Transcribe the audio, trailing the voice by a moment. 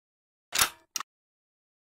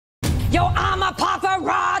Yo, I'm a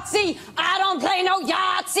paparazzi. I don't play no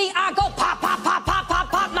Yahtzee. I go pop, pop, pop, pop, pop,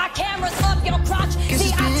 pop. My camera's up your crotch.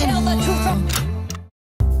 See, I tell the truth from...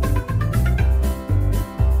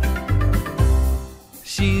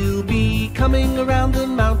 She'll be coming around the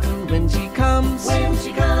mountain when she comes. When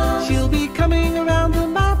she comes. She'll be coming around the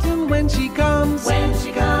mountain when she comes. When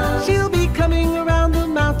she comes. She'll be coming around the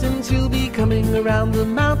mountain. She'll be coming around the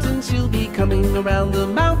mountain. She'll be coming around the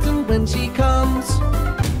mountain when she comes.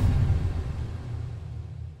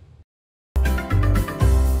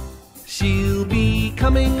 She'll be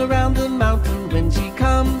coming around the mountain when she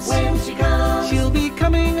comes. When she comes. She'll be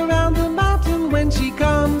coming around the mountain when she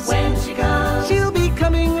comes. When she comes. She'll be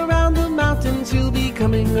coming around the mountain. She'll be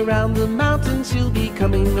coming around the mountain. She'll be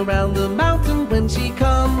coming around the mountain when she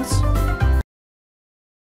comes.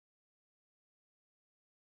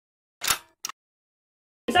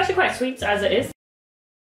 It's actually quite sweet as it is.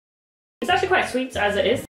 It's actually quite sweet as it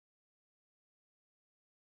is.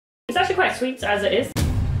 It's actually quite sweet as it is.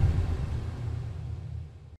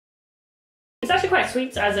 It's actually quite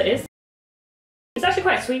sweet as it is. It's actually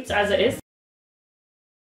quite sweet as it is.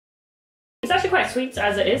 It's actually quite sweet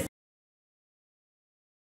as it is.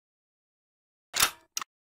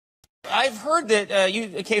 I've heard that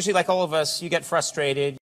you occasionally, like all of us, you get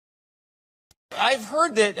frustrated. I've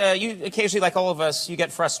heard that you occasionally, like all of us, you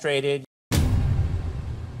get frustrated.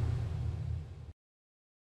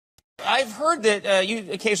 I've heard that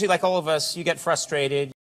you occasionally, like all of us, you get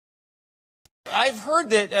frustrated. I've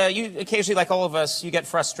heard that you occasionally, like all of us, you get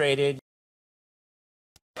frustrated.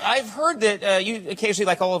 I've heard that you occasionally,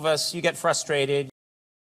 like all of us, you get frustrated.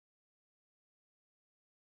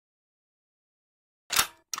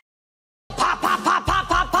 Pop, pop, pop, pop,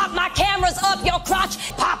 pop, pop. My camera's up your crotch.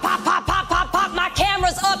 Pop, pop, pop, pop, pop, pop. My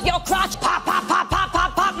camera's up your crotch. Pop, pop, pop, pop,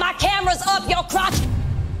 pop, pop. My camera's up your crotch.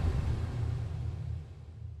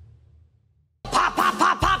 Pop, pop,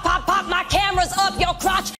 pop, pop, pop, pop. My camera's up your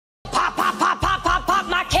crotch. Pop, pop, pop, pop, pop, pop.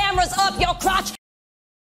 My camera's up your crotch.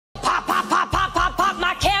 Pop, pop, pop, pop, pop, pop.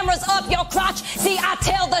 My camera's up your crotch. See, I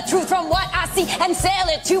tell the truth from what I see and sell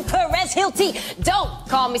it to Perez Hilty. Don't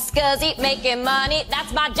call me scuzzy, making money.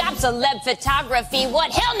 That's my job, celeb photography.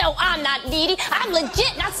 What? Hell no, I'm not needy. I'm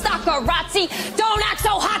legit, not stalkerazzi. Don't act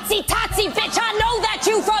so hotsy-totsy, bitch. I know that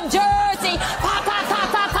you from Jersey. Pop, pop, pop,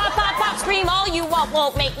 pop, pop, pop, pop. Scream all you want,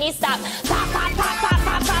 won't make me stop. Pop,